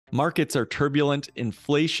Markets are turbulent,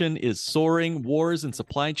 inflation is soaring, wars and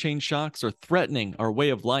supply chain shocks are threatening our way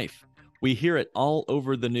of life. We hear it all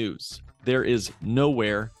over the news. There is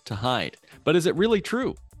nowhere to hide. But is it really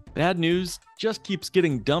true? Bad news just keeps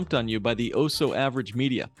getting dumped on you by the oh-so-average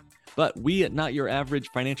media. But we at Not Your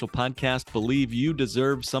Average Financial Podcast believe you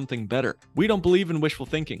deserve something better. We don't believe in wishful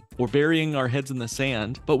thinking or burying our heads in the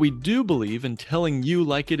sand, but we do believe in telling you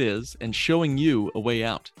like it is and showing you a way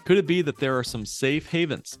out. Could it be that there are some safe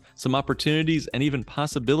havens, some opportunities, and even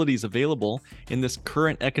possibilities available in this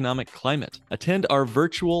current economic climate? Attend our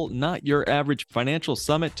virtual Not Your Average Financial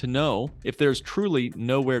Summit to know if there's truly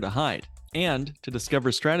nowhere to hide, and to discover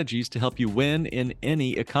strategies to help you win in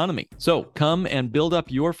any economy. So come and build up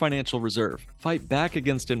your financial reserve, fight back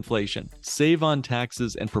against inflation, save on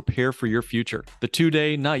taxes, and prepare for your future. The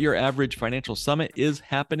 2-day Not Your Average Financial Summit is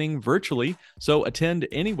happening virtually, so attend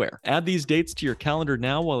anywhere. Add these dates to your calendar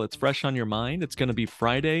now while it's fresh on your mind. It's going to be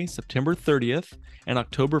Friday, September 30th and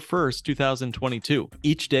October 1st, 2022.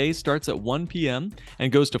 Each day starts at 1 p.m. and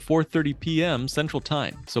goes to 4:30 p.m. Central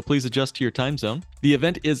Time, so please adjust to your time zone. The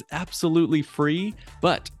event is absolutely free,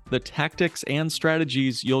 but the tactics and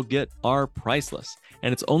strategies you'll get are priceless,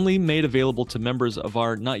 and it's only made available to members of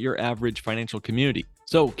our Not Your Average financial community.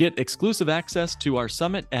 So get exclusive access to our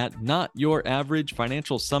summit at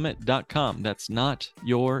notyouravagefinancialsummit.com. That's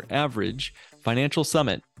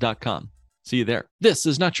notyouravagefinancialsummit.com. See you there. This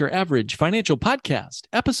is Not Your Average Financial Podcast,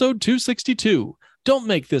 episode 262. Don't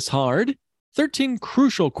make this hard. 13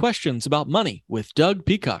 crucial questions about money with Doug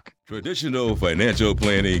Peacock. Traditional financial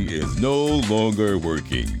planning is no longer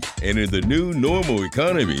working. And in the new normal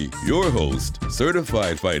economy, your host,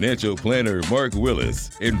 certified financial planner Mark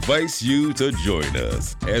Willis, invites you to join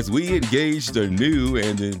us as we engage the new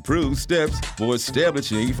and improved steps for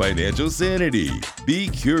establishing financial sanity. Be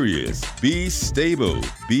curious, be stable,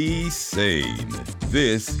 be sane.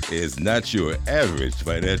 This is Not Your Average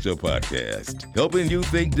Financial Podcast, helping you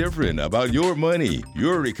think different about your money,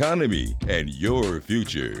 your economy, and your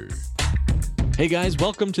future. Hey guys,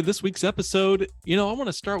 welcome to this week's episode. I want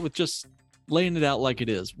to start with just laying it out like it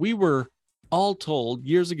is. We were all told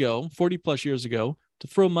years ago, 40 plus years ago, to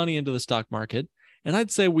throw money into the stock market. And I'd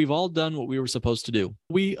say we've all done what we were supposed to do.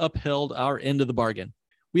 We upheld our end of the bargain.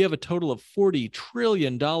 We have a total of $40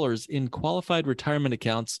 trillion in qualified retirement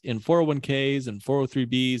accounts in 401ks and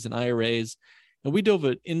 403bs and IRAs. And we dove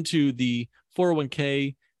into the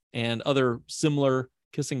 401k and other similar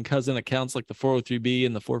kissing cousin accounts like the 403b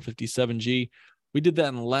and the 457g. We did that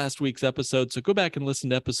in last week's episode, so go back and listen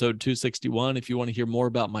to episode 261 if you want to hear more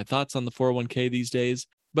about my thoughts on the 401k these days.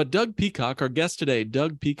 But Doug Peacock, our guest today,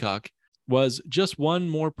 Doug Peacock, was just one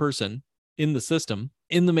more person in the system,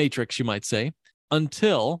 in the matrix, you might say,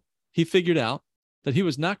 until he figured out that he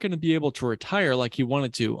was not going to be able to retire like he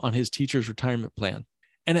wanted to on his teacher's retirement plan.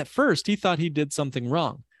 And at first, he thought he did something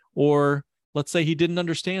wrong, or let's say he didn't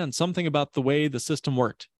understand something about the way the system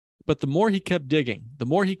worked. But the more he kept digging, the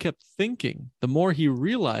more he kept thinking, the more he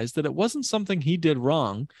realized that it wasn't something he did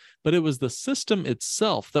wrong, but it was the system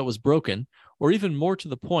itself that was broken, or even more to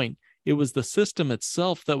the point, it was the system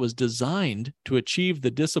itself that was designed to achieve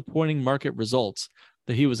the disappointing market results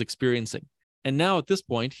that he was experiencing. And now at this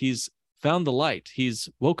point, he's found the light. He's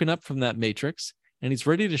woken up from that matrix, and he's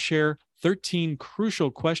ready to share 13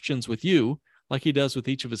 crucial questions with you like he does with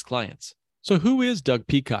each of his clients. So who is Doug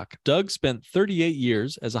Peacock? Doug spent 38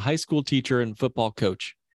 years as a high school teacher and football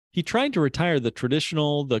coach. He tried to retire the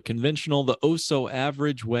traditional, the conventional, the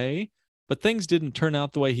oh-so-average way, but things didn't turn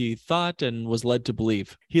out the way he thought and was led to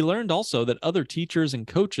believe. He learned also that other teachers and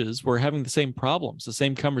coaches were having the same problems, the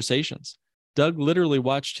same conversations. Doug literally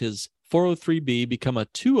watched his 403b become a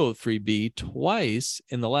 203b twice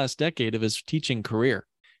in the last decade of his teaching career.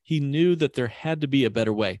 He knew that there had to be a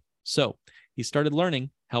better way. So he started learning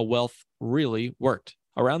how wealth really worked.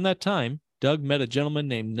 Around that time, Doug met a gentleman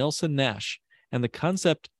named Nelson Nash, and the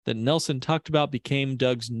concept that Nelson talked about became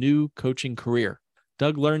Doug's new coaching career.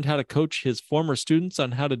 Doug learned how to coach his former students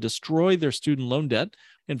on how to destroy their student loan debt.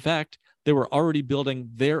 In fact, they were already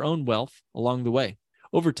building their own wealth along the way.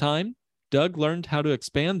 Over time, Doug learned how to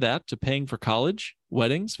expand that to paying for college,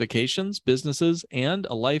 weddings, vacations, businesses, and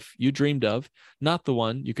a life you dreamed of, not the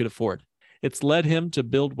one you could afford. It's led him to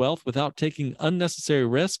build wealth without taking unnecessary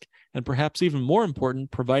risk, and perhaps even more important,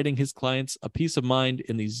 providing his clients a peace of mind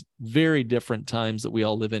in these very different times that we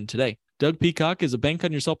all live in today. Doug Peacock is a Bank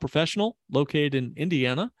on Yourself professional located in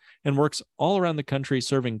Indiana and works all around the country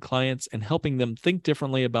serving clients and helping them think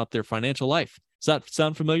differently about their financial life. Does that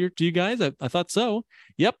sound familiar to you guys? I thought so.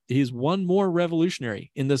 Yep, he's one more revolutionary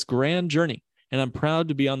in this grand journey, and I'm proud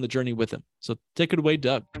to be on the journey with him. So take it away,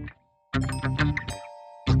 Doug.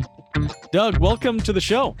 Doug, welcome to the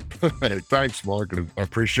show. Hey, thanks, Mark. I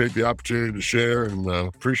appreciate the opportunity to share and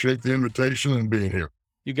appreciate the invitation and being here.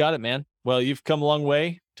 You got it, man. Well, you've come a long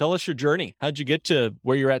way. Tell us your journey. How'd you get to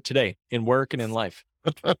where you're at today in work and in life?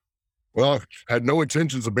 Well, I had no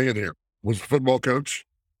intentions of being here. Was a football coach,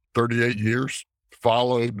 38 years,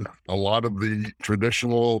 followed a lot of the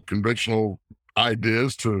traditional, conventional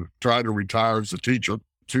ideas to try to retire as a teacher.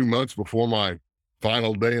 2 months before my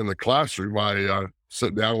final day in the classroom, I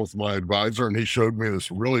sat down with my advisor and he showed me this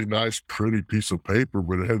really nice, pretty piece of paper,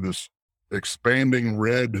 but it had this expanding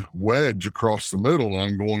red wedge across the middle. And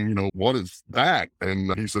I'm going, what is that?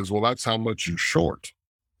 And he says, well, that's how much you're short.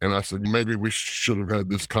 And I said, maybe we should have had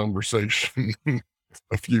this conversation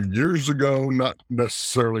a few years ago, not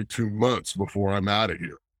necessarily 2 months before I'm out of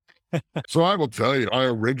here. So I will tell you, I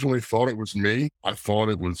originally thought it was me. I thought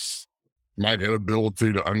it was my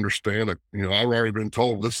inability to understand it. I've already been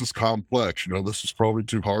told this is complex. This is probably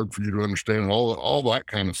too hard for you to understand and all that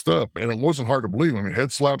kind of stuff. And it wasn't hard to believe. I mean,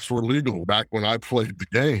 head slaps were legal back when I played the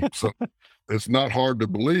game. So it's not hard to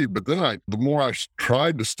believe. But then the more I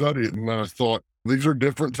tried to study it, and then I thought, these are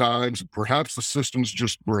different times. Perhaps the system's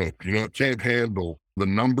just broke. It can't handle the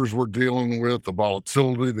numbers we're dealing with, the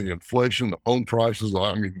volatility, the inflation, the home prices,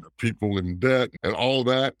 the people in debt and all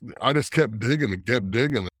that. I just kept digging and kept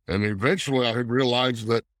digging. And eventually I had realized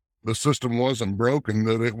that the system wasn't broken,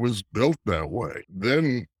 that it was built that way.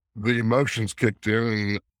 Then the emotions kicked in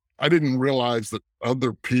and I didn't realize that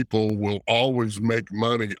other people will always make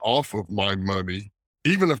money off of my money,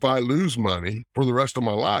 even if I lose money for the rest of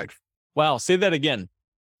my life. Wow. Say that again.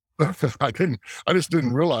 I just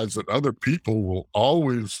didn't realize that other people will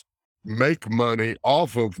always make money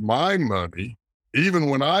off of my money, even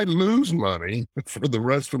when I lose money for the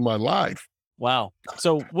rest of my life. Wow.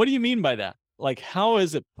 So what do you mean by that? Like, how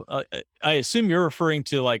is it? I assume you're referring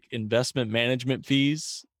to like investment management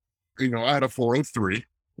fees. I had a 403,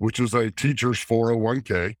 which is a teacher's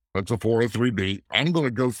 401k. That's a 403B. I'm going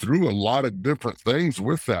to go through a lot of different things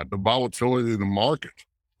with that, the volatility of the market.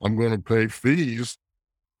 I'm going to pay fees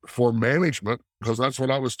for management because that's what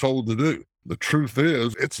I was told to do. The truth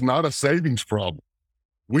is, it's not a savings problem.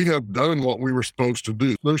 We have done what we were supposed to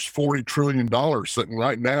do. There's $40 trillion sitting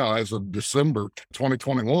right now as of December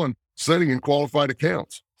 2021, sitting in qualified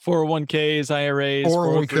accounts. 401ks, IRAs,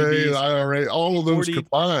 401ks, IRA, all of those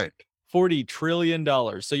combined. $40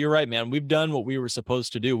 trillion. So you're right, man. We've done what we were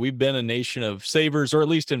supposed to do. We've been a nation of savers, or at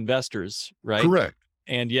least investors, right? Correct.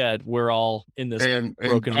 And yet we're all in this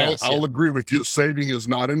broken mess. I'll agree with you. Saving is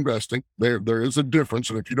not investing. There is a difference.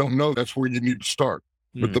 And if you don't know, that's where you need to start.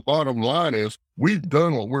 But the bottom line is we've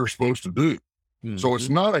done what we're supposed to do. So it's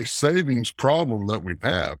not a savings problem that we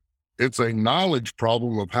have. It's a knowledge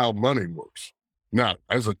problem of how money works. Now,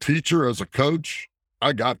 as a teacher, as a coach,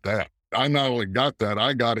 I got that. I not only got that,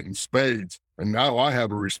 I got it in spades. And now I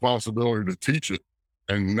have a responsibility to teach it.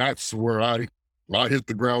 And that's where I hit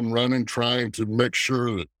the ground running, trying to make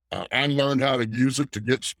sure that I learned how to use it to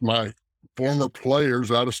get my former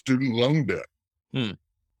players out of student loan debt,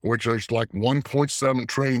 which is like $1.7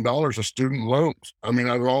 trillion of student loans. At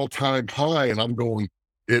an all-time high, and I'm going,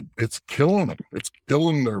 it's killing them. It's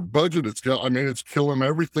killing their budget. It's killing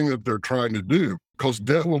everything that they're trying to do because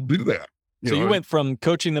debt will do that. You went from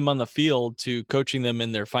coaching them on the field to coaching them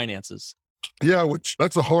in their finances. Yeah,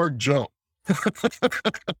 that's a hard jump.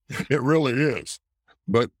 It really is.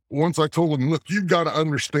 But once I told them, look, you've got to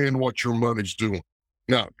understand what your money's doing.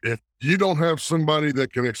 Now, if you don't have somebody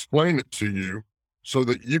that can explain it to you so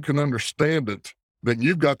that you can understand it, then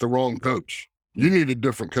you've got the wrong coach. You need a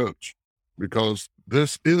different coach because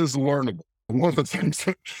this is learnable. One of the things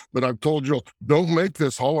that I've told you, don't make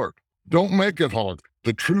this hard. Don't make it hard.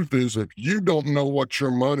 The truth is, if you don't know what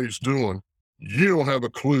your money's doing, you don't have a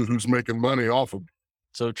clue who's making money off of it.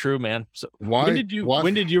 So true, man. So why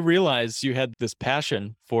when did you realize you had this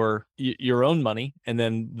passion for your own money? And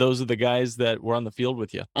then those are the guys that were on the field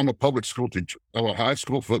with you. I'm a public school teacher. I'm a high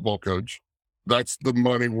school football coach. That's the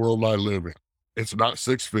money world I live in. It's not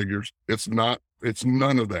six figures. It's none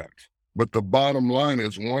of that. But the bottom line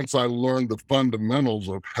is once I learned the fundamentals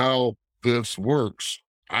of how this works,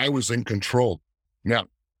 I was in control. Now,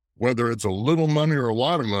 whether it's a little money or a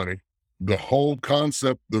lot of money, the whole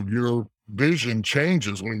concept of your vision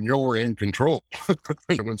changes when you're in control.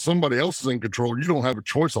 When somebody else is in control, you don't have a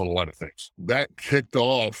choice on a lot of things. That kicked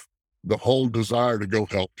off the whole desire to go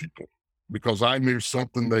help people because I knew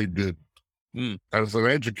something they didn't. As an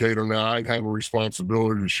educator now, I have a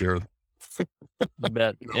responsibility to share them. I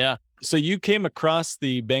bet. Yeah. So you came across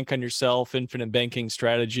the Bank on Yourself infinite banking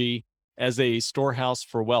strategy as a storehouse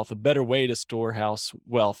for wealth, a better way to storehouse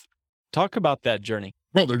wealth. Talk about that journey.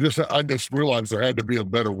 Well, I just realized there had to be a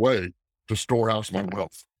better way to storehouse my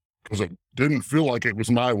wealth because it didn't feel like it was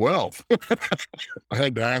my wealth. I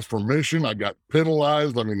had to ask permission. I got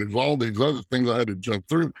penalized. I mean, there's all these other things I had to jump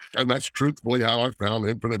through. And that's truthfully how I found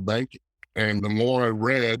infinite banking. And the more I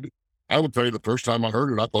read, I would tell you the first time I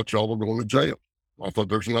heard it, I thought y'all were going to jail. I thought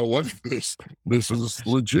there's no way this is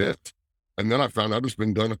legit. And then I found out it's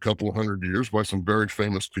been done a couple of 100 years by some very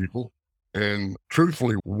famous people. And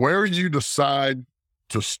truthfully, where you decide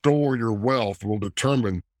to store your wealth will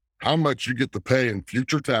determine how much you get to pay in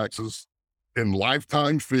future taxes, in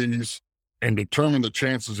lifetime fees, and determine the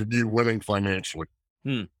chances of you winning financially.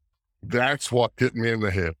 That's what hit me in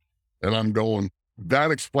the head. And I'm going,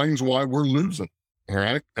 that explains why we're losing. All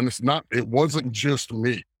right. And it wasn't just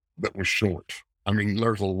me that was short. I mean,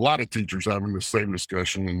 there's a lot of teachers having the same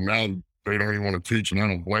discussion, and now they don't even want to teach, and I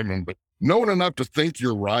don't blame them. But knowing enough to think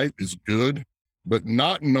you're right is good, but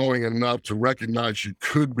not knowing enough to recognize you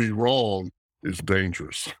could be wrong is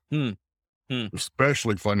dangerous,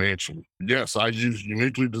 especially financially. Yes, I use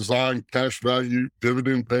uniquely designed cash value,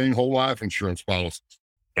 dividend paying whole life insurance policies.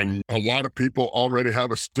 And a lot of people already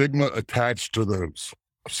have a stigma attached to those.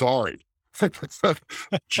 Sorry.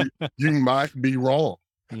 you might be wrong.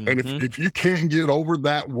 And if you can't get over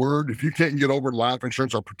that word, if you can't get over life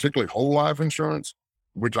insurance, or particularly whole life insurance,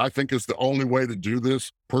 which I think is the only way to do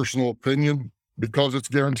this, personal opinion, because it's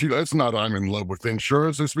guaranteed. It's not I'm in love with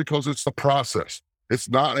insurance. It's because it's the process. It's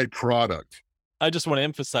not a product. I just want to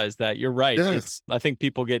emphasize that. You're right. Yes. I think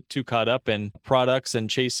people get too caught up in products and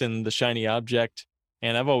chasing the shiny object.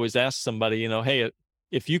 And I've always asked somebody, hey,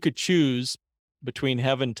 if you could choose between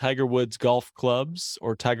having Tiger Woods golf clubs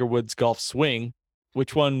or Tiger Woods golf swing,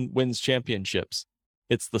 which one wins championships?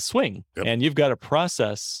 It's the swing. Yep. And you've got a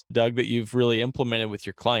process, Doug, that you've really implemented with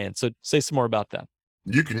your clients. So say some more about that.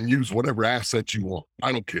 You can use whatever asset you want.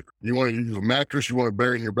 I don't care. You want to use a mattress, you want to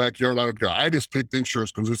bury in your backyard, I don't care. I just picked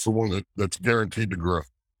insurance because it's the one that's guaranteed to grow.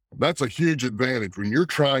 That's a huge advantage. When you're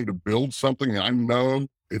trying to build something, I know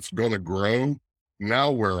it's going to grow.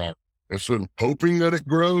 Now where are you? Instead of hoping that it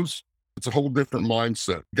grows, it's a whole different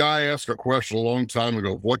mindset. Guy asked a question a long time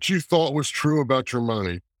ago. What you thought was true about your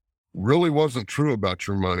money really wasn't true about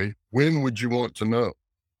your money. When would you want to know?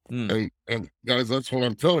 And guys, that's what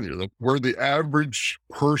I'm telling you. Where the average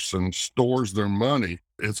person stores their money,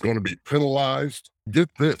 it's going to be penalized. Get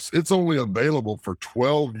this, it's only available for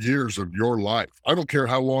 12 years of your life. I don't care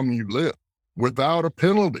how long you live, without a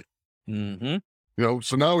penalty.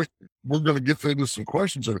 So now we're going to get into some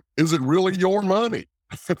questions of, is it really your money?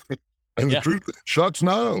 And the truth, shucks,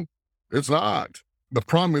 no, it's not. The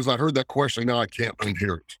problem is I heard that question, now I can't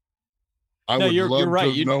unhear it. I would love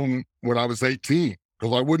to have known when I was 18,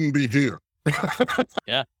 because I wouldn't be here.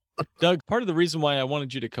 Yeah. Doug, part of the reason why I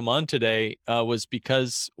wanted you to come on today was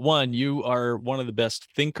because, one, you are one of the best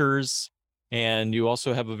thinkers, and you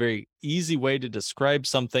also have a very easy way to describe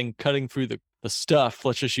something, cutting through the stuff.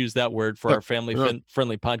 Let's just use that word for our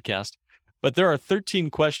family-friendly podcast. But there are 13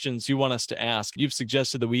 questions you want us to ask. You've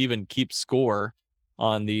suggested that we even keep score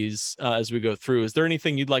on these as we go through. Is there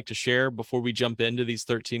anything you'd like to share before we jump into these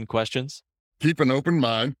 13 questions? Keep an open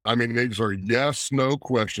mind. I mean, these are yes, no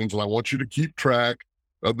questions, and I want you to keep track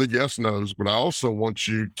of the yes, nos, but I also want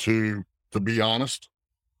you to be honest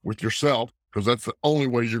with yourself, because that's the only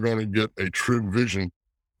way you're going to get a true vision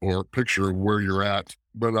or picture of where you're at.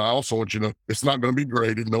 But I also want you to know it's not going to be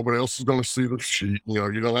graded. Nobody else is going to see the sheet.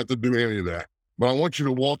 You don't have to do any of that. But I want you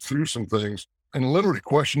to walk through some things. And literally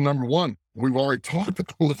question number one, we've already talked a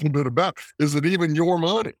little bit about, is it even your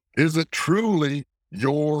money? Is it truly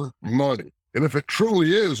your money? And if it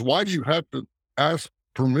truly is, why do you have to ask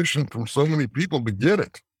permission from so many people to get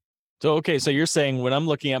it? So, okay. So you're saying when I'm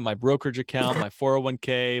looking at my brokerage account, my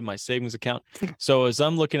 401k, my savings account. So as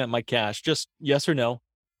I'm looking at my cash, just yes or no.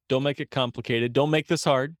 Don't make it complicated. Don't make this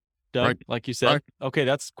hard, Doug, right. Like you said. Right. Okay,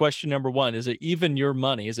 that's question number one. Is it even your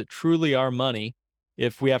money? Is it truly our money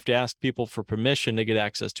if we have to ask people for permission to get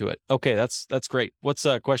access to it? Okay, that's great. What's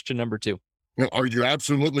question number two? Are you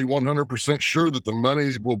absolutely 100% sure that the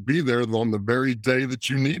money will be there on the very day that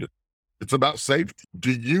you need it? It's about safety.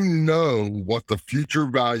 Do you know what the future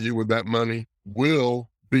value of that money will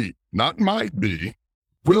be? Not might be,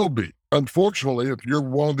 will be. Unfortunately, if you're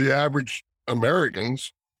one of the average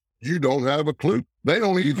Americans, you don't have a clue. They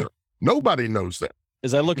don't either. Nobody knows that.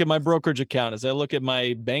 As I look at my brokerage account, as I look at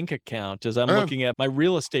my bank account, as I'm looking at my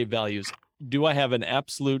real estate values, do I have an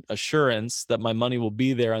absolute assurance that my money will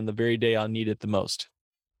be there on the very day I'll need it the most?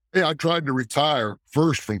 Yeah, I tried to retire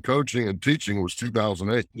first from coaching and teaching was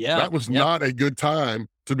 2008. Yeah. That was not a good time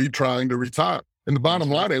to be trying to retire. And the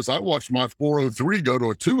bottom line is I watched my 403 go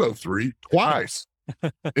to a 203 twice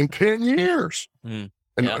in 10 years.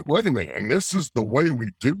 And wait a minute, and this is the way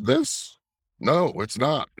we do this? No, it's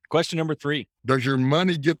not. Question number 3. Does your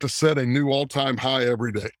money get to set a new all-time high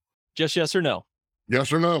every day? Just yes or no?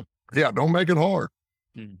 Yes or no? Yeah, don't make it hard.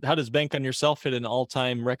 How does Bank on Yourself hit an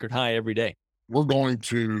all-time record high every day? We're going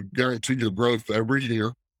to guarantee your growth every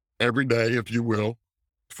year, every day, if you will,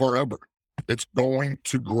 forever. It's going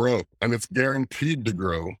to grow, and it's guaranteed to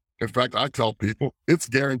grow. In fact, I tell people it's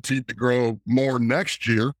guaranteed to grow more next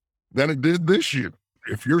year than it did this year.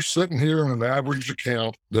 If you're sitting here in an average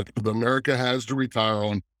account that America has to retire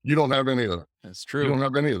on, you don't have any of that. That's true. You don't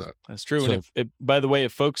have any of that. That's true. So- And if by the way,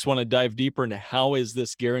 if folks want to dive deeper into how is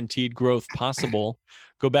this guaranteed growth possible,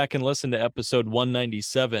 go back and listen to episode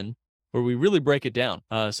 197, where we really break it down.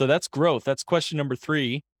 So that's growth. That's question number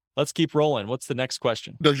 3. Let's keep rolling. What's the next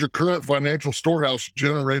question? Does your current financial storehouse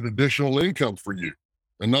generate additional income for you?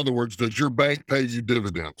 In other words, does your bank pay you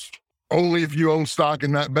dividends? Only if you own stock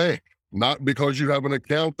in that bank, not because you have an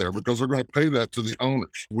account there, because they're going to pay that to the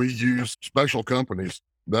owners. We use special companies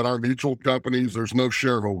that are mutual companies. There's no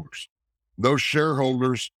shareholders. Those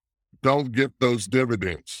shareholders don't get those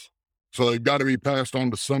dividends. So they've got to be passed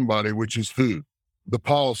on to somebody, which is who? The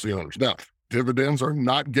policy owners. Now, dividends are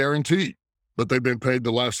not guaranteed, but they've been paid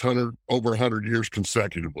the last over 100 years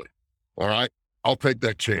consecutively. All right. I'll take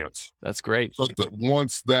that chance. That's great. So that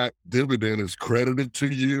once that dividend is credited to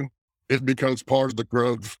you, it becomes part of the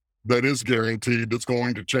growth that is guaranteed. That's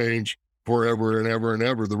going to change forever and ever and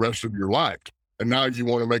ever the rest of your life. And now you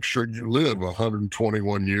want to make sure you live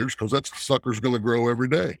 121 years because that sucker's going to grow every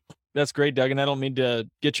day. That's great, Doug. And I don't mean to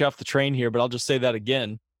get you off the train here, but I'll just say that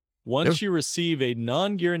again. Once you receive a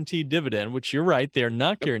non-guaranteed dividend, which you're right, they're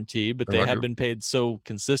not guaranteed, but they have been paid so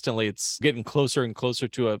consistently, it's getting closer and closer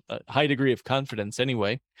to a high degree of confidence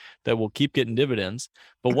anyway, that we'll keep getting dividends.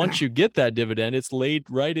 But once you get that dividend, it's laid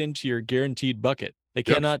right into your guaranteed bucket. They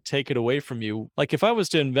cannot take it away from you. Like if I was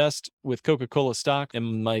to invest with Coca-Cola stock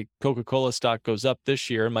and my Coca-Cola stock goes up this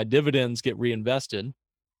year and my dividends get reinvested,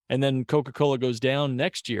 and then Coca-Cola goes down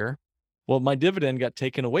next year, well, my dividend got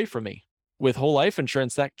taken away from me. With whole life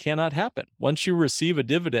insurance, that cannot happen. Once you receive a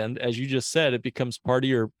dividend, as you just said, it becomes part of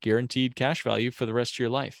your guaranteed cash value for the rest of your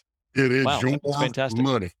life. It is Wow, your that's fantastic.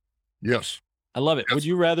 money. Yes. I love it. Yes. Would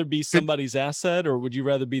you rather be somebody's asset or would you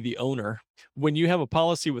rather be the owner? When you have a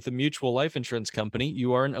policy with a mutual life insurance company,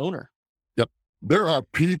 you are an owner. Yep. There are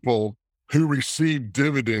people who received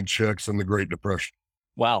dividend checks in the Great Depression.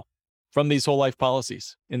 Wow. From these whole life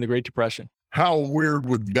policies in the Great Depression. How weird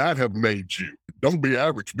would that have made you? Don't be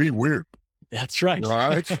average, be weird. That's right.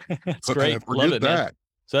 Right? That's great. Love it, man. that.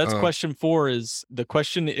 So that's question 4 is the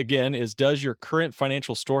question again is, does your current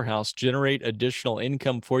financial storehouse generate additional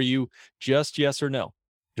income for you? Just yes or no?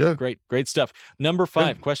 Yeah. Great stuff. Number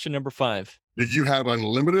 5, question number 5. Did you have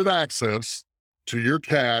unlimited access to your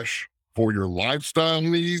cash for your lifestyle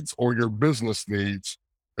needs or your business needs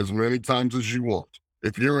as many times as you want?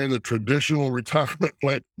 If you're in the traditional retirement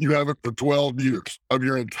plan, you have it for 12 years of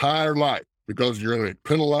your entire life because you're in a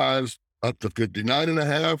penalized up to 59 and a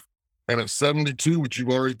half. And at 72, which you've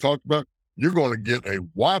already talked about, you're going to get a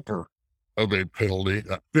whopper of a penalty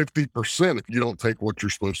at 50% if you don't take what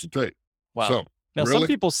you're supposed to take. Wow. So, Now, some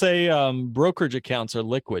people say brokerage accounts are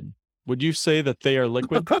liquid. Would you say that they are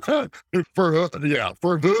liquid? for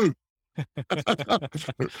who?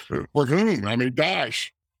 For whom? I mean,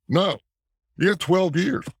 gosh, no. You have 12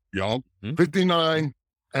 years, y'all. 59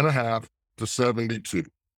 and a half to 72.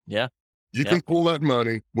 Yeah. You can pull that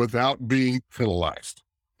money without being penalized.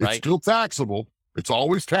 It's still taxable. It's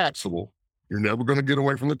always taxable. You're never going to get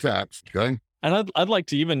away from the tax. Okay. And I'd like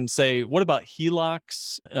to even say, what about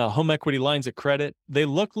HELOCs, home equity lines of credit? They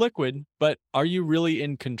look liquid, but are you really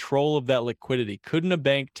in control of that liquidity? Couldn't a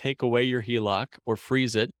bank take away your HELOC or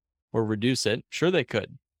freeze it or reduce it? Sure, they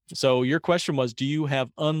could. So your question was, do you have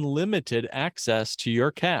unlimited access to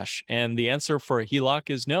your cash? And the answer for a HELOC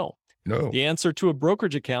is no. No. The answer to a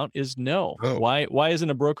brokerage account is no. No. Why isn't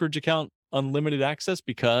a brokerage account unlimited access?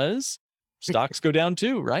 Because stocks go down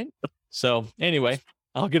too, right? So anyway,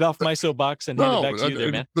 I'll get off my soapbox and hand it back to you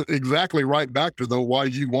there, man. Exactly right back to why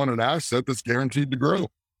you want an asset that's guaranteed to grow.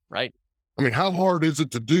 Right. I mean, how hard is it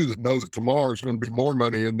to do that knows that tomorrow is going to be more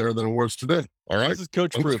money in there than it was today? All right. This is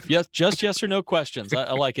coach proof. Yes, just yes or no questions.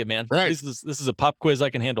 I like it, man. Right. This is a pop quiz I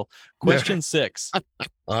can handle. Question 6.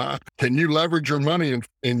 Can you leverage your money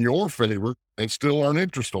in your favor and still earn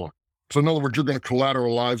interest on it? So in other words, you're going to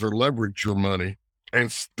collateralize or leverage your money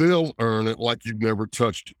and still earn it like you've never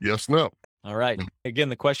touched it. Yes, no. All right. Again,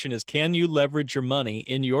 the question is, can you leverage your money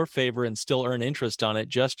in your favor and still earn interest on it?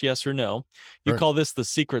 Just yes or no. You call this the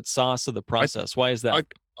secret sauce of the process. Why is that?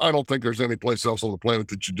 I don't think there's any place else on the planet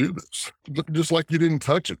that you do this. Just like you didn't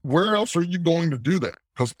touch it. Where else are you going to do that?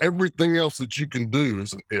 Because everything else that you can do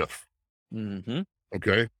is an if. Mm-hmm.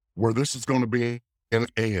 Okay. Where this is going to be an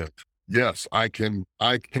and. Yes, I can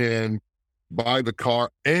buy the car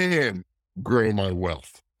and grow my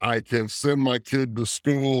wealth. I can send my kid to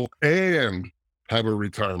school and have a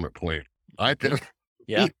retirement plan. I can.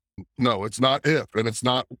 Yeah. No, it's not if, and it's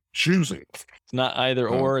not choosing. It's not either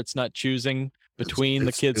or. It's not choosing between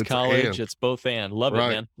the kids' college. It's both and. Love it,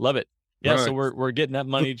 man. Love it. Yeah. Right. So we're getting that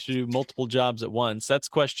money to do multiple jobs at once. That's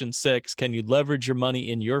question 6. Can you leverage your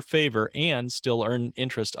money in your favor and still earn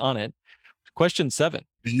interest on it? Question 7.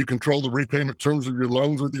 Do you control the repayment terms of your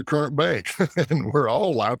loans with your current bank? And we're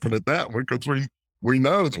all laughing at that one because we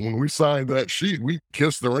know that when we signed that sheet, we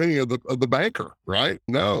kissed the ring of the banker, right?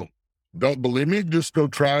 No, don't believe me. Just go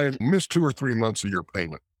try and miss 2 or 3 months of your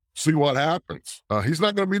payment. See what happens. He's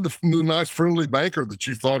not going to be the nice, friendly banker that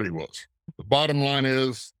you thought he was. The bottom line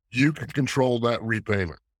is you can control that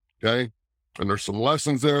repayment. Okay. And there's some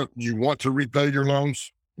lessons there. You want to repay your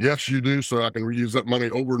loans? Yes, you do. So I can reuse that money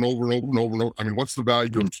over and over and over and over and over. I mean, what's the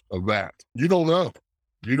value of that? You don't know.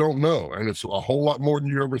 You don't know. And it's a whole lot more than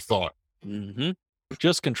you ever thought. Mm-hmm.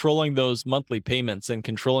 Just controlling those monthly payments and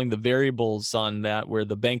controlling the variables on that where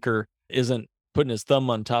the banker isn't putting his thumb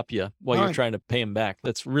on top of you while you're trying to pay him back.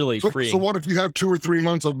 That's really free. So what if you have 2 or 3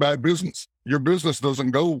 months of bad business? Your business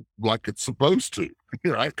doesn't go like it's supposed to,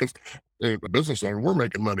 right? Because the business owner, we're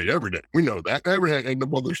making money every day. We know that. Every day, and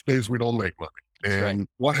there's days we don't make money. And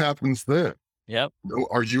what happens then? Yep.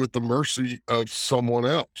 Are you at the mercy of someone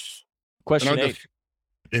else? Question 8.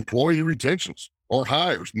 Employee retentions or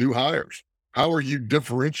hires, new hires. How are you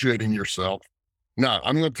differentiating yourself? Now,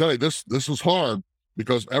 I'm going to tell you this is hard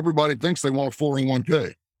because everybody thinks they want a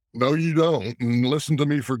 401k. No, you don't. And listen to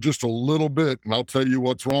me for just a little bit, and I'll tell you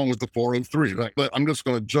what's wrong with the 403. I'm just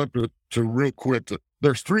going to jump to real quick.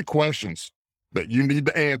 There's 3 questions that you need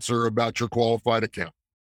to answer about your qualified account.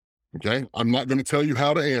 Okay. I'm not going to tell you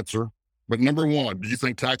how to answer, but number 1, do you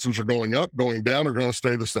think taxes are going up, going down, or going to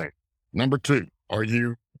stay the same? Number 2, are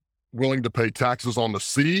you willing to pay taxes on the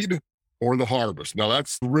seed or the harvest? Now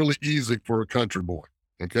that's really easy for a country boy.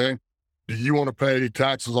 Okay. Do you want to pay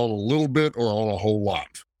taxes on a little bit or on a whole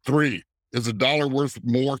lot? 3, is a dollar worth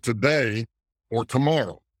more today or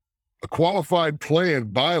tomorrow? A qualified plan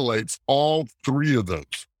violates all 3 of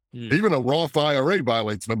those. Even a Roth IRA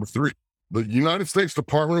violates number 3. The United States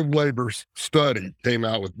Department of Labor's study came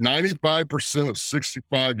out with 95% of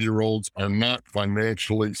 65-year-olds are not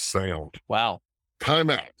financially sound. Wow. Time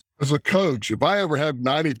out. As a coach, if I ever have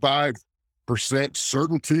 95%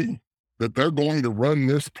 certainty that they're going to run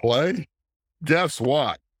this play, guess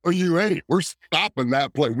what? Oh, you ain't. We're stopping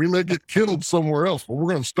that play. We may get killed somewhere else, but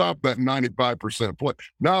we're going to stop that 95% play.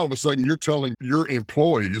 Now, all of a sudden, you're telling your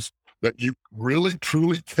employees that you really,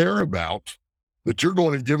 truly care about that you're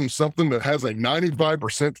going to give them something that has a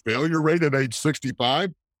 95% failure rate at age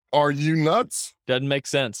 65? Are you nuts? Doesn't make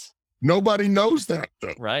sense. Nobody knows that,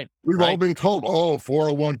 though. Right. We've all been told,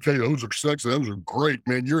 401k, those are sexy. Those are great,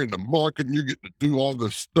 man. You're in the market and you get to do all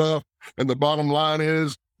this stuff. And the bottom line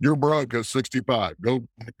is you're broke at 65. Go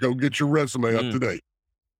get your resume up to date.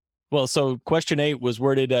 Well, so question 8 was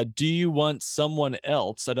worded, do you want someone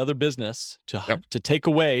else, another business, to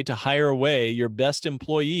hire away your best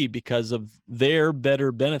employee because of their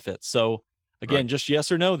better benefits? So again, just yes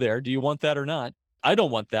or no there. Do you want that or not? I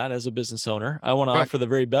don't want that as a business owner. I want to offer the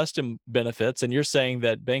very best in benefits. And you're saying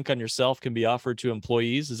that bank on yourself can be offered to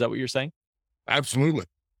employees. Is that what you're saying? Absolutely.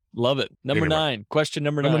 Love it. Number 9, question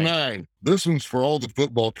number 9. Number 9, this one's for all the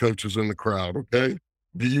football coaches in the crowd, okay?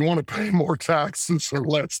 Do you want to pay more taxes or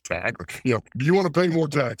less tax? Do you want to pay more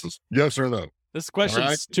taxes? Yes or no? This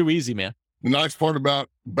question's too easy, man. The nice part about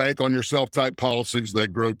bank on yourself type policies, they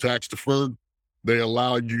grow tax deferred. They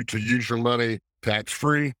allow you to use your money tax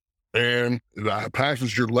free, and that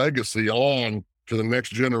passes your legacy on to the next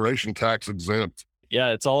generation tax exempt. Yeah,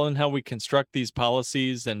 it's all in how we construct these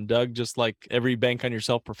policies. And Doug, just like every bank on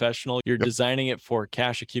yourself professional, you're designing it for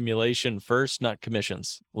cash accumulation first, not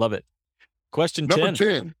commissions. Love it. Question 10. Number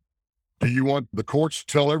 10, do you want the courts to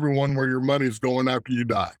tell everyone where your money is going after you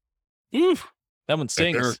die? Oof, that one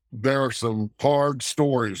stings. There are some hard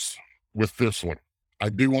stories with this one. I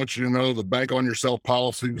do want you to know the bank on yourself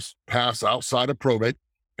policies pass outside of probate,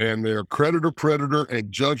 and they're creditor,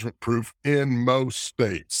 and judgment proof in most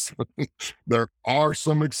states. There are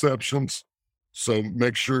some exceptions, so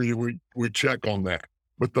make sure we check on that.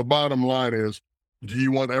 But the bottom line is, do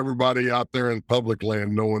you want everybody out there in public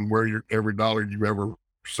land knowing where every dollar you ever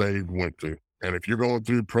saved went to? And if you're going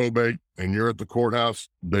through probate and you're at the courthouse,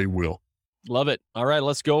 they will. Love it. All right,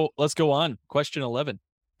 let's go on. Question 11.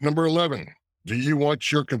 Number 11, do you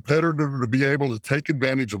want your competitor to be able to take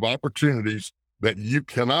advantage of opportunities that you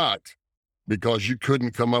cannot because you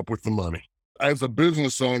couldn't come up with the money. As a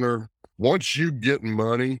business owner, once you get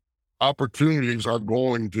money, opportunities are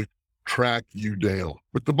going to track you down.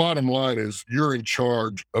 But the bottom line is you're in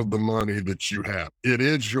charge of the money that you have. It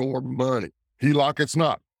is your money. HELOC, it's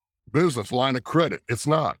not. Business line of credit, it's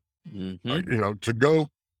not. To go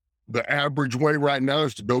the average way right now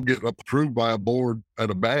is to go get approved by a board at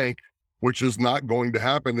a bank, which is not going to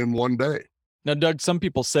happen in one day. Now, Doug, some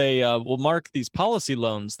people say, well, Mark, these policy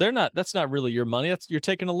loans, that's not really your money. You're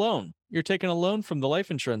taking a loan. You're taking a loan from the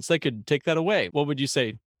life insurance. They could take that away. What would you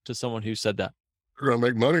say to someone who said that? They're going to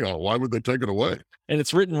make money on it. Why would they take it away? And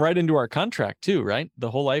it's written right into our contract too, right?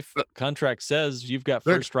 The whole life contract says you've got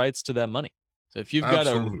first rights to that money. So if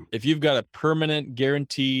you've got a permanent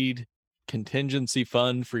guaranteed contingency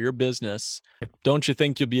fund for your business, don't you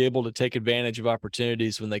think you'll be able to take advantage of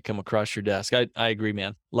opportunities when they come across your desk? I agree,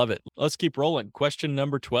 man. Love it. Let's keep rolling. Question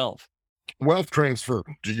number 12. Wealth transfer.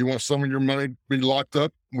 Do you want some of your money to be locked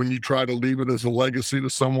up when you try to leave it as a legacy to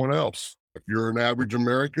someone else? If you're an average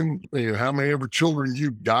American, how many ever children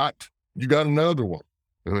you got another one.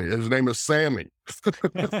 His name is Sammy.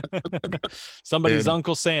 Somebody's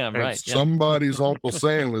Uncle Sam, right? Somebody's Uncle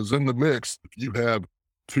Sam is in the mix. If you have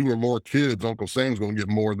 2 or more kids, Uncle Sam's going to get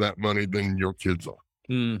more of that money than your kids are.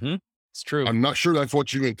 Mm-hmm. It's true. I'm not sure that's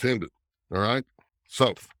what you intended. All right.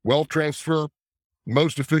 So wealth transfer,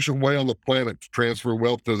 most efficient way on the planet to transfer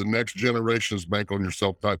wealth to the next generation is bank on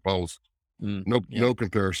yourself type policy. No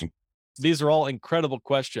comparison. These are all incredible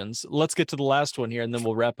questions. Let's get to the last one here and then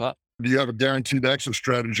we'll wrap up. Do you have a guaranteed exit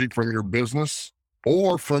strategy from your business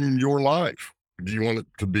or from your life? Do you want it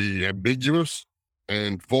to be ambiguous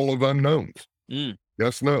and full of unknowns?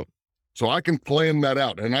 Yes, no. So I can plan that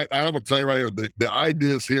out. And I will tell you right here, the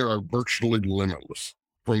ideas here are virtually limitless.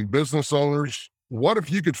 From business owners, what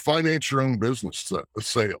if you could finance your own business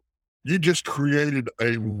sale? You just created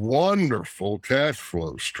a wonderful cash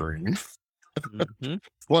flow stream.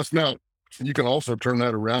 Plus now you can also turn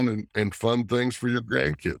that around and fund things for your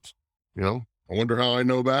grandkids. I wonder how I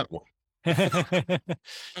know that one.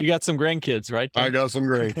 You got some grandkids, right? I got some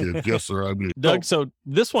grandkids. Yes, sir, I do. Doug, so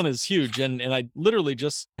this one is huge. And I literally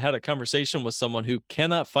just had a conversation with someone who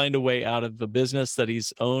cannot find a way out of the business that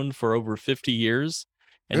he's owned for over 50 years.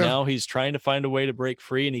 And now he's trying to find a way to break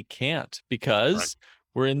free and he can't because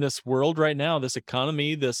we're in this world right now, this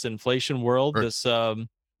economy, this inflation world, this,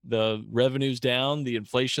 the revenue's down, the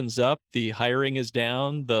inflation's up, the hiring is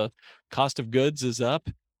down, the cost of goods is up.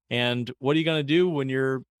 And what are you going to do when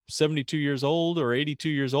you're 72 years old or 82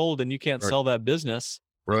 years old and you can't sell that business?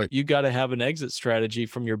 Right. You got to have an exit strategy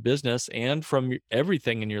from your business and from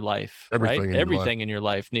everything in your life, Everything in your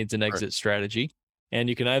life needs an exit strategy. And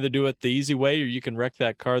you can either do it the easy way or you can wreck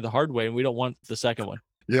that car the hard way. And we don't want the second one.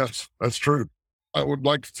 Yes, that's true. I would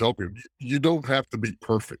like to tell people, you don't have to be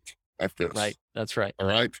perfect at this. Right. That's right. All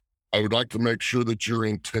right. I would like to make sure that you're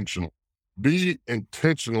intentional. Be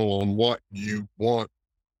intentional on what you want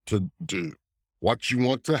to do, what you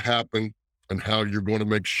want to happen, and how you're going to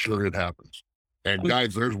make sure it happens. And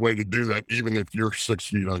guys, there's a way to do that even if you're 6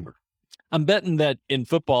 feet under. I'm betting that in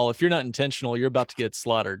football, if you're not intentional, you're about to get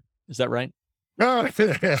slaughtered. Is that right? Or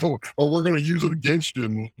we're going to use it against you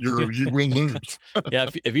and you will lose. Yeah,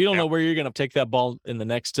 if you don't know where you're going to take that ball in the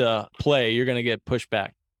next play, you're going to get pushed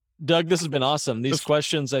back. Doug, this has been awesome. These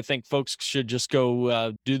questions, I think folks should just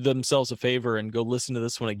go do themselves a favor and go listen to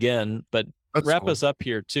this one again. But wrap us up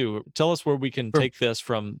here too. Tell us where we can take this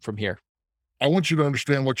from here. I want you to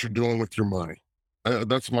understand what you're doing with your money.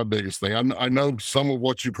 That's my biggest thing. I know some of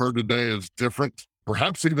what you've heard today is different,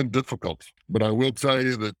 perhaps even difficult, but I will tell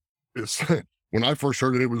you that when I first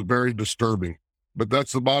heard it, it was very disturbing. But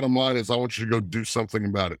that's the bottom line is I want you to go do something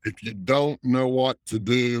about it. If you don't know what to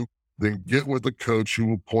do, then get with a coach who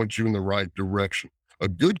will point you in the right direction. A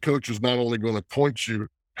good coach is not only going to point you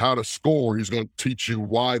how to score, he's going to teach you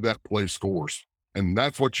why that play scores. And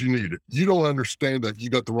that's what you need. If you don't understand that, you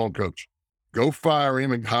got the wrong coach. Go fire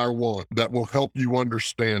him and hire one that will help you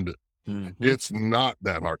understand it. It's not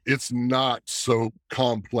that hard. It's not so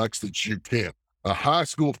complex that you can't. A high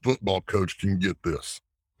school football coach can get this.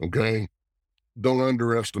 Okay. Don't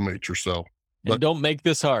underestimate yourself. And don't make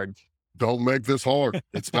this hard. Don't make this hard.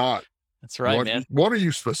 It's not. That's right, man. What are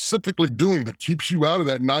you specifically doing that keeps you out of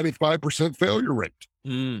that 95% failure rate?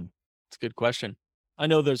 It's a good question. I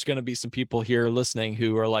know there's going to be some people here listening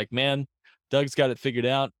who are like, man, Doug's got it figured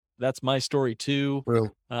out. That's my story too.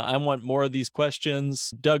 Well, I want more of these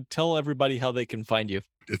questions. Doug, tell everybody how they can find you.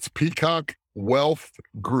 It's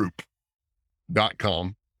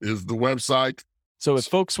peacockwealthgroup.com is the website. So if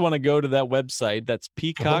folks want to go to that website, that's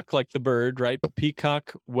peacock, like the bird, right?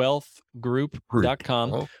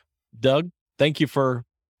 peacockwealthgroup.com. Doug, thank you for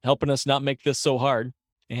helping us not make this so hard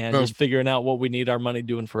and just figuring out what we need our money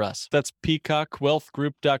doing for us. That's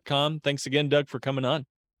peacockwealthgroup.com. Thanks again, Doug, for coming on.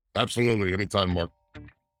 Absolutely. Anytime, Mark.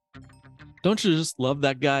 Don't you just love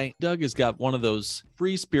that guy? Doug has got one of those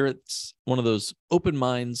free spirits, one of those open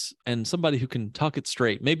minds, and somebody who can talk it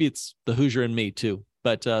straight. Maybe it's the Hoosier in me too.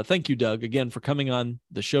 But thank you, Doug, again, for coming on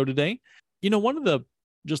the show today. You know, one of the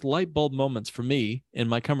just light bulb moments for me in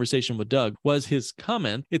my conversation with Doug was his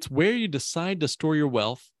comment. It's where you decide to store your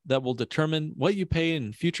wealth that will determine what you pay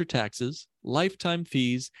in future taxes, lifetime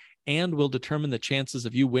fees, and will determine the chances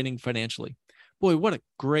of you winning financially. Boy, what a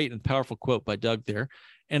great and powerful quote by Doug there.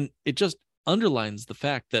 And it just underlines the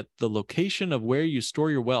fact that the location of where you store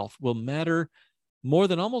your wealth will matter more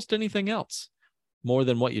than almost anything else, more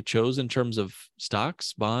than what you chose in terms of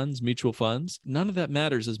stocks, bonds, mutual funds. None of that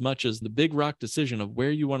matters as much as the big rock decision of where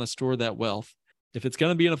you want to store that wealth. If it's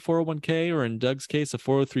going to be in a 401k or in Doug's case, a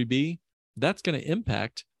 403b, that's going to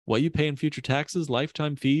impact what you pay in future taxes,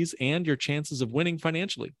 lifetime fees, and your chances of winning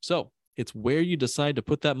financially. So it's where you decide to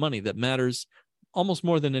put that money that matters almost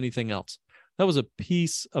more than anything else. That was a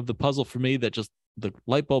piece of the puzzle for me that just the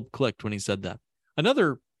light bulb clicked when he said that.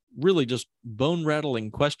 Another really just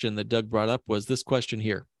bone-rattling question that Doug brought up was this question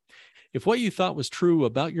here. If what you thought was true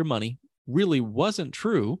about your money really wasn't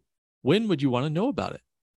true, when would you want to know about it?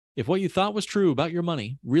 If what you thought was true about your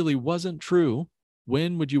money really wasn't true,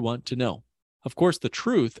 when would you want to know? Of course, the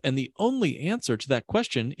truth and the only answer to that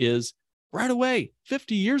question is right away,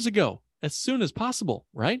 50 years ago, as soon as possible,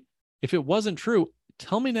 right? If it wasn't true,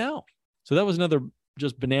 tell me now. So that was another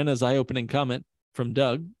just bananas eye-opening comment from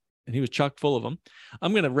Doug, and he was chock full of them.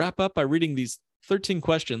 I'm going to wrap up by reading these 13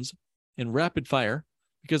 questions in rapid fire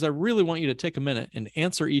because I really want you to take a minute and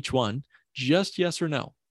answer each one, just yes or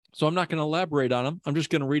no. So I'm not going to elaborate on them. I'm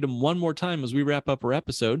just going to read them one more time as we wrap up our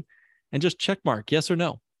episode and just check mark yes or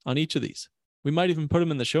no on each of these. We might even put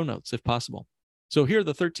them in the show notes if possible. So here are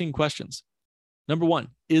the 13 questions. Number 1,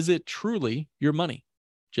 is it truly your money?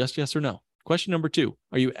 Just yes or no. Question number 2,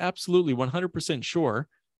 are you absolutely 100% sure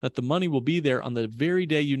that the money will be there on the very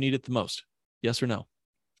day you need it the most? Yes or no.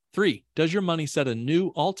 3, does your money set a new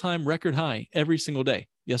all-time record high every single day?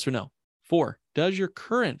 Yes or no. 4, does your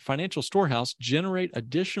current financial storehouse generate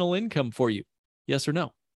additional income for you? Yes or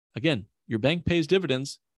no. Again, your bank pays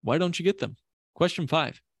dividends. Why don't you get them? Question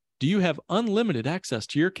 5, do you have unlimited access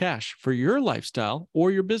to your cash for your lifestyle or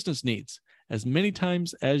your business needs as many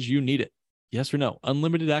times as you need it? Yes or no.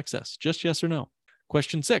 Unlimited access. Just yes or no.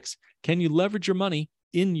 Question 6, can you leverage your money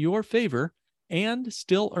in your favor and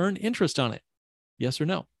still earn interest on it? Yes or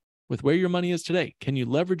no. With where your money is today, can you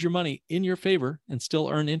leverage your money in your favor and still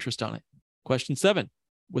earn interest on it? Question 7,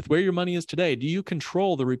 with where your money is today, do you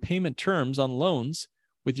control the repayment terms on loans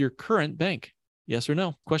with your current bank? Yes or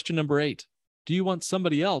no. Question number 8, do you want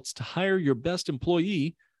somebody else to hire your best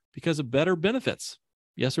employee because of better benefits?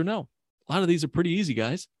 Yes or no. A lot of these are pretty easy,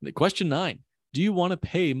 guys. Question 9, do you want to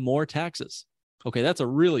pay more taxes? Okay, that's a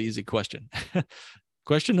really easy question.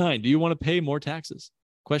 Question 9, do you want to pay more taxes?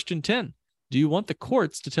 Question 10, do you want the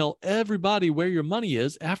courts to tell everybody where your money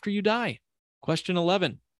is after you die? Question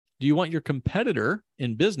 11, do you want your competitor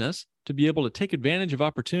in business to be able to take advantage of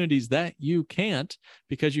opportunities that you can't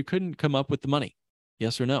because you couldn't come up with the money?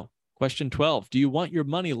 Yes or no. Question 12, do you want your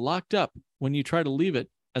money locked up when you try to leave it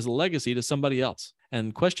as a legacy to somebody else?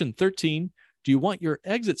 And question 13, do you want your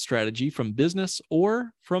exit strategy from business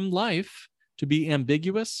or from life to be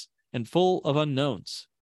ambiguous and full of unknowns?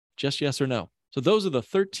 Just yes or no. So those are the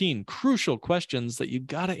 13 crucial questions that you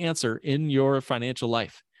got to answer in your financial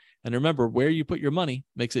life. And remember, where you put your money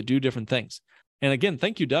makes it do different things. And again,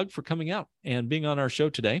 thank you, Doug, for coming out and being on our show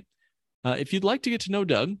today. If you'd like to get to know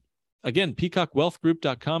Doug, again,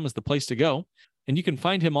 peacockwealthgroup.com is the place to go. And you can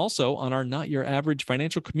find him also on our Not Your Average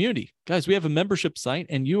Financial Community. Guys, we have a membership site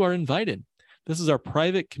and you are invited. This is our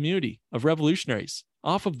private community of revolutionaries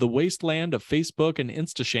off of the wasteland of Facebook and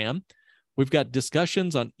Instasham. We've got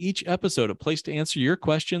discussions on each episode, a place to answer your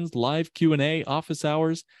questions, live Q&A, office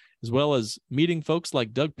hours, as well as meeting folks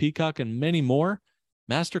like Doug Peacock and many more,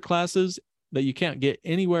 masterclasses that you can't get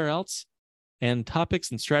anywhere else, and topics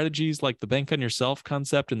and strategies like the bank on yourself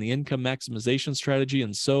concept and the income maximization strategy,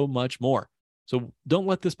 and so much more. So don't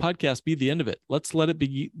let this podcast be the end of it. Let's let it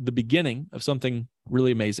be the beginning of something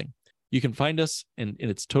really amazing. You can find us, and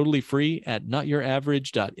it's totally free at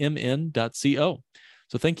notyouraverage.mn.co.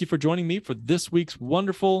 So thank you for joining me for this week's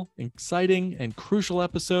wonderful, exciting, and crucial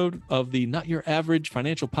episode of the Not Your Average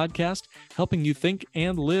Financial Podcast, helping you think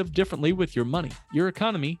and live differently with your money, your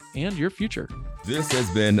economy, and your future. This has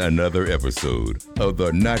been another episode of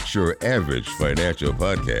the Not Your Average Financial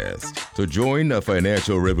Podcast. To join a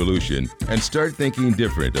financial revolution and start thinking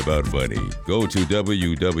different about money, go to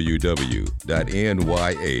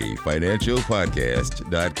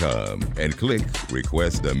www.nyafinancialpodcast.com and click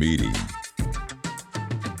Request a Meeting.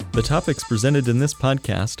 The topics presented in this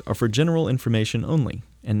podcast are for general information only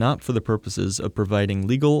and not for the purposes of providing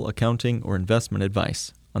legal, accounting, or investment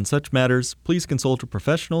advice. On such matters, please consult a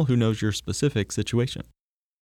professional who knows your specific situation.